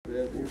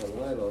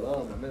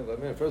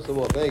First of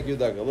all, thank you,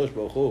 Dr. Losh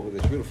Baruch Hu, for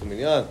this beautiful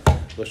minyan.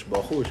 Losh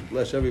Baruch Hu should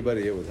bless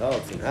everybody here with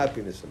health and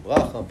happiness and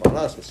bracha and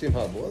parnas and simcha.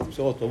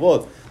 B'sharot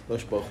tovot.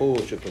 Losh Baruch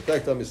Hu should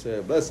protect Am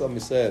Yisrael, bless Am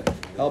Yisrael,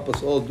 help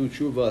us all do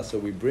tshuva so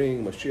we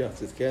bring Mashiach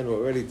Tzidkenu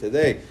already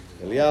today.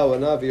 Eliyahu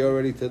Hanavi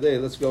already today.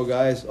 Let's go,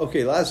 guys.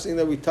 Okay, last thing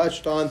that we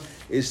touched on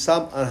is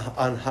some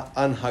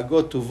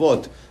anhagot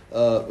tuvot.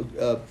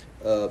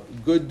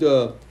 Good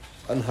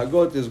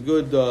anhagot is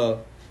good.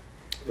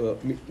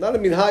 Not a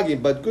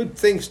minhagim, but good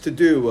things to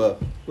do.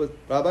 What,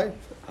 Rabbi?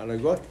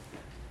 Anhagot?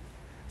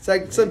 It's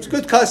like some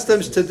good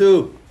customs to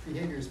do.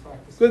 Behaviors,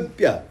 practices.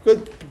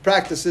 Good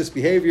practices,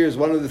 behaviors.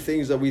 One of the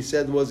things that we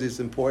said was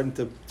it's important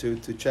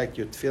to check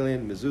your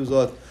tefillin,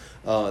 mezuzot.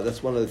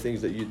 That's one of the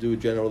things that you do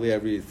generally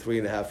every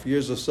 3.5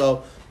 years or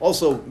so.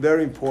 Also,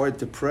 very important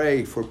to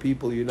pray for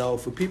people you know.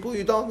 For people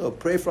you don't know,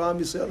 pray for Am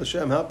Yisrael.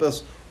 Hashem, help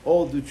us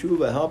all do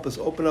tshuva, help us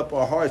open up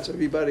our hearts.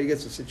 Everybody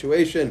gets a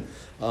situation.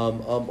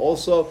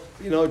 Also,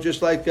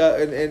 just like,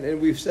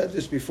 and we've said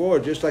this before,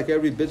 just like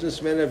every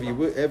businessman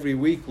every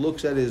week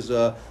looks at his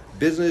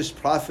business,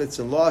 profits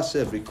and loss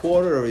every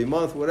quarter, every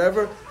month,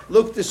 whatever.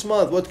 Look this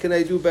month, what can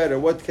I do better?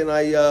 What can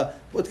I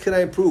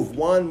improve?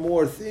 One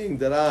more thing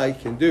that I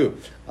can do.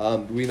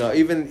 We know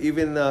even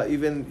in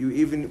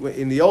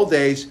the old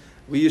days,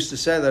 we used to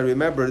send. I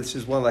remember this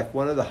is one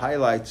of the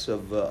highlights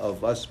of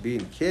us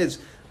being kids.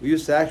 We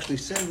used to actually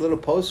send little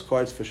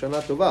postcards for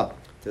Shana Tova.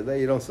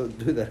 Today you don't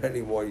do that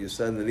anymore. You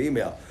send an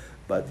email.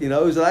 But it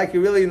was like a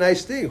really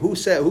nice thing. Who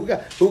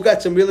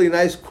got some really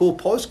nice, cool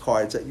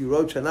postcards that you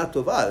wrote Shana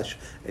Tova,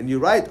 and you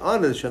write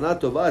on it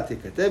Shana Tova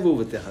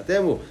tikatevu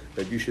v'techatemu,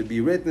 that you should be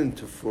written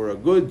for a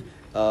good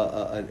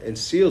and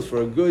sealed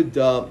for a good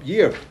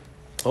year.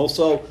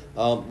 Also,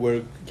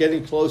 we're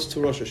getting close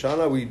to Rosh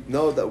Hashanah. We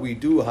know that we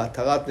do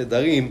Hatarat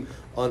Nedarim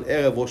on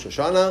Erev Rosh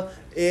Hashanah,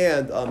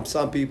 and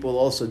some people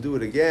also do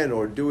it again,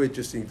 or do it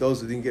just in those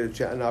that didn't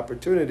get an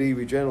opportunity.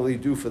 We generally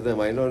do for them.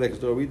 I know next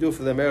door we do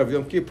for them Erev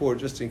Yom Kippur,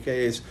 just in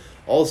case.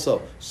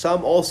 Also,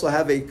 some also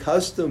have a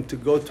custom to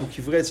go to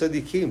Kivrei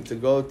Tzadikim, to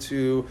go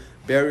to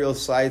burial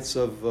sites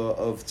of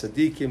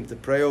tzaddikim, to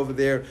pray over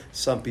there.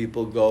 Some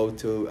people go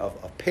to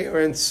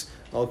parents.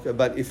 Okay,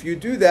 but if you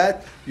do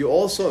that, we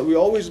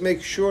always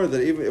make sure that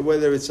even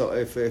whether it's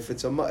if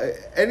it's an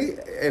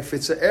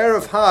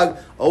Erev Hag,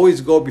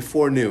 always go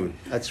before noon.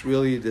 That's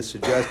really the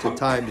suggested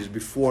time is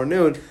before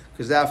noon,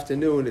 because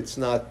afternoon it's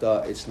not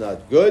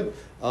good.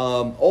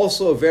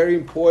 Also, very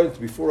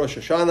important before Rosh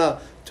Hashanah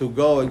to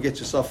go and get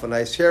yourself a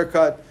nice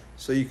haircut,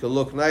 so you can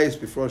look nice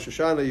before Rosh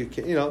Hashanah. You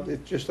can,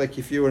 it's just like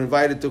if you were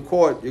invited to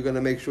court, you're going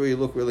to make sure you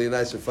look really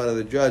nice in front of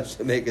the judge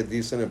to make a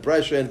decent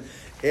impression.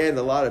 And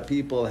a lot of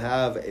people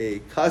have a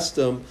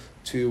custom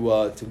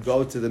to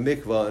go to the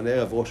mikvah on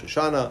Erev Rosh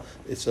Hashanah.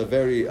 It's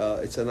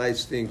it's a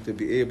nice thing to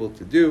be able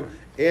to do.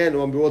 And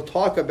when we'll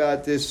talk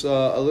about this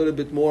a little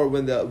bit more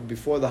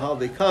before the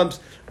holiday comes.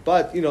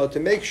 But to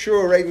make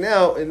sure right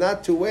now and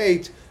not to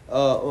wait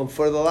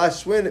for the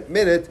last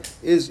minute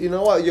is,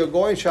 you're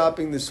going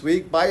shopping this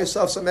week, buy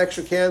yourself some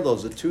extra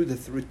candles, the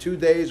 2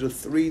 days or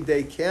 3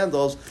 day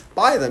candles,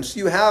 buy them so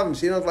you have them,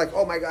 so you don't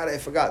oh my God, I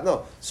forgot.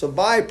 No, so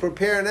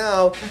prepare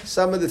now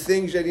some of the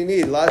things that you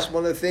need. One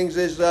of the things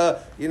is, for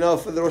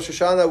the Rosh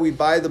Hashanah, we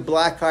buy the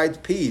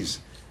black-eyed peas,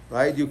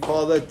 right? You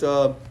call it, we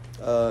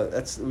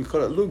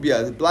call it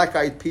lubia, the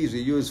black-eyed peas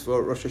we use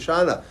for Rosh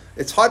Hashanah.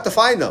 It's hard to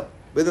find them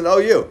with an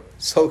OU.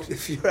 So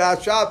if you're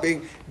out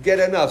shopping, get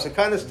enough. So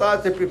kind of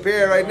start to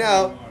prepare right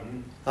now.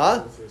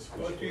 Huh?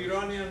 Go to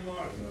Iranian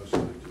Mart.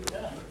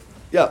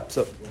 Yeah.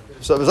 So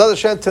B'ezrat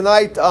Hashem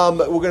tonight,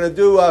 we're going to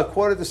do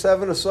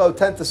 6:45 or so,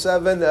 10 to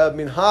 7.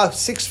 Minha,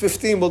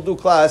 6:15 we'll do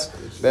class.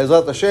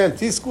 B'ezrat Hashem,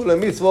 Tizku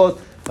le'mitzvot.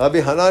 Rabbi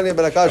Hanani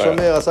ben Akash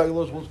Omer, Asar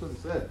Gdosh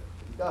Moshe.